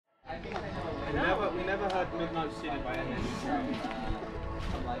We never heard Midnight City by any means.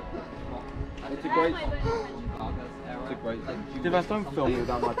 It's a great. Divas, don't film me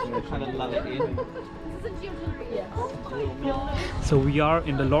without my permission. Kind of lull it in. So we are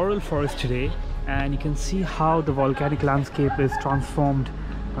in the Laurel forest today, and you can see how the volcanic landscape is transformed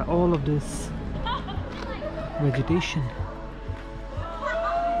by all of this vegetation.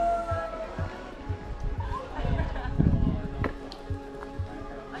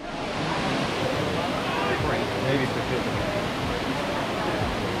 Maybe for sure.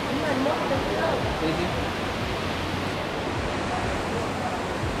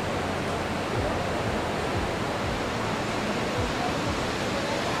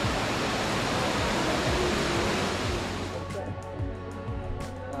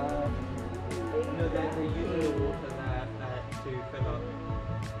 They use the water there to fill up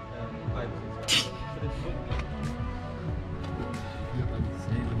pipes and stuff.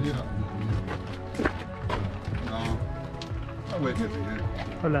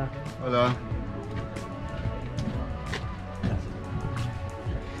 Hola. Hola.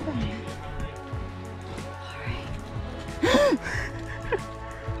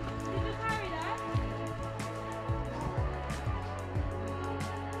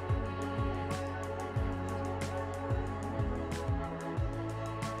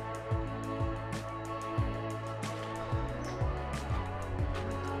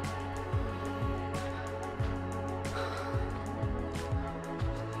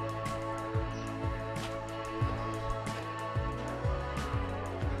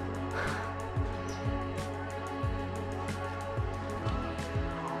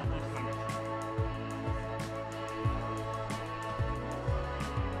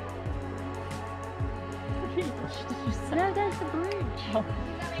 No, there's the bridge. Oh,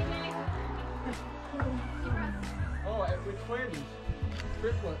 we're twins.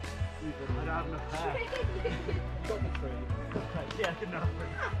 Triplets. I don't have enough hair. Got the tree. Yeah, good enough.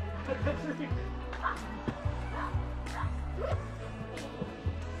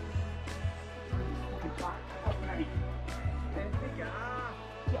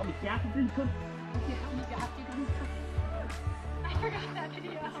 I forgot that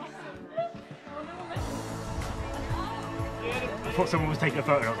video. I thought someone was taking a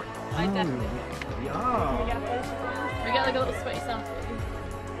photo. I was like, I definitely yeah. We get like a little sweaty selfie.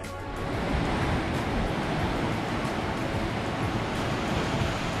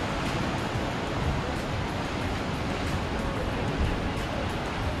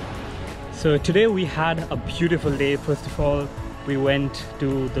 So today we had a beautiful day. First of all, we went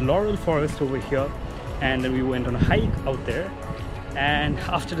to the Laurel forest over here, and then we went on a hike out there. And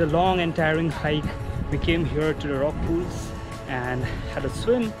after the long and tiring hike, we came here to the rock pools and had a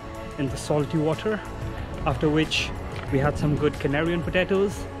swim in the salty water, after which we had some good Canarian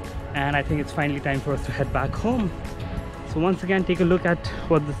potatoes, and I think it's finally time for us to head back home. So once again, take a look at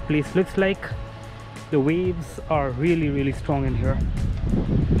what this place looks like. The waves are really strong in here.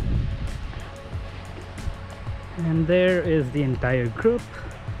 And there is the entire group.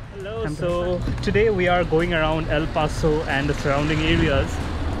 Hello. So today we are going around El Paso and the surrounding areas,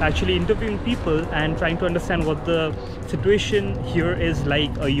 actually interviewing people and trying to understand what the situation here is like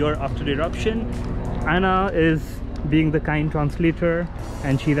a year after the eruption. Anna is being the kind translator,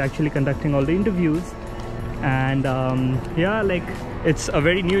 and she's actually conducting all the interviews. And yeah, like, it's a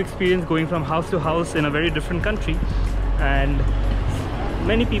very new experience going from house to house in a very different country, and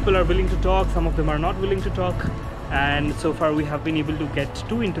many people are willing to talk, some of them are not willing to talk, and so far we have been able to get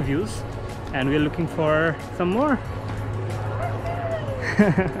 2 interviews, and we're looking for some more.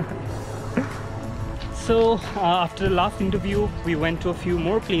 So after the last interview we went to a few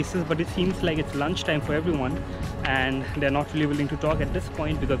more places, but it seems like it's lunchtime for everyone and they're not really willing to talk at this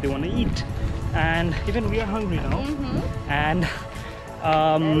point because they want to eat, and even we are hungry now. And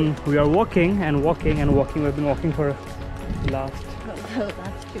we are walking and walking and walking. We've been walking for the last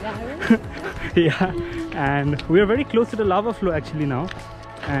 2 hours. yeah, and we are very close to the lava flow actually now,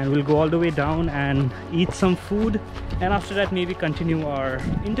 and we'll go all the way down and eat some food, and after that maybe continue our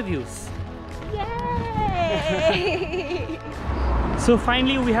interviews. Yay! So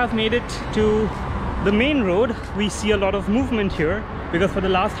finally we have made it to the main road. We see a lot of movement here because for the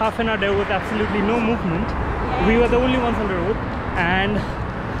last half an hour there was absolutely no movement. We were the only ones on the road, and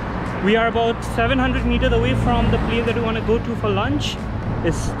we are about 700 meters away from the place that we want to go to for lunch.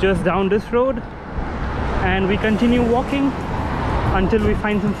 It's just down this road, and we continue walking until we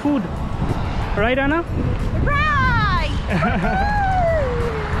find some food. Right, Anna? Right!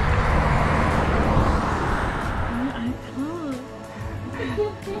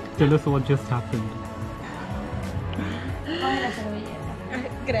 Tell us what just happened.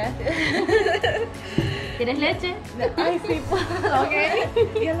 Gracias. ¿Quieres leche? Ay, sí, ok.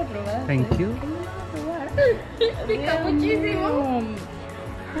 Ya lo probaste. Thank you. Pica muchísimo.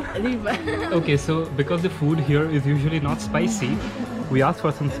 Okay, so because the food here is usually not spicy, we asked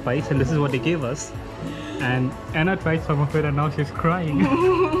for some spice and this is what they gave us. And Anna tried some of it and now she's crying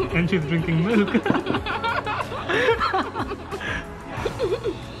and she's drinking milk.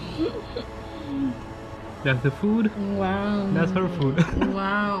 That's the food. Wow. That's her food.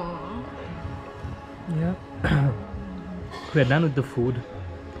 Wow. Yeah. We're done with the food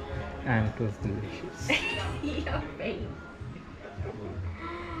and it was delicious. Your face.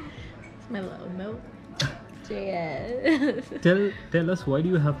 Smell of milk. Cheers. Tell us, why do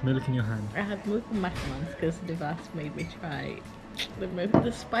you have milk in your hand? I have milk and macarons because Devas made me try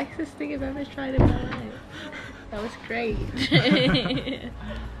the spiciest thing I've ever tried in my life. That was great.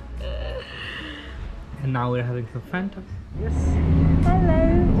 And now we're having some Fanta. Yes.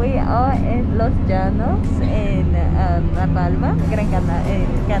 Hello, we are in Los Llanos in La Palma,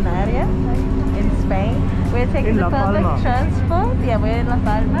 Canaria, in Spain. We're taking the public transport. Yeah, we're in La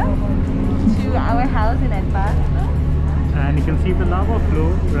Palma to our house in El Paso. And you can see the lava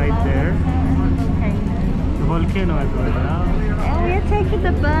flow right there. The volcano as well. Yeah. And we're taking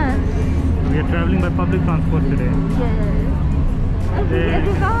the bus. We are traveling by public transport today. Yes. Oh, There.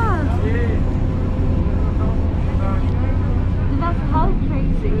 the bus. That's how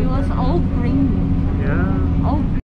crazy. It was all green. Yeah. All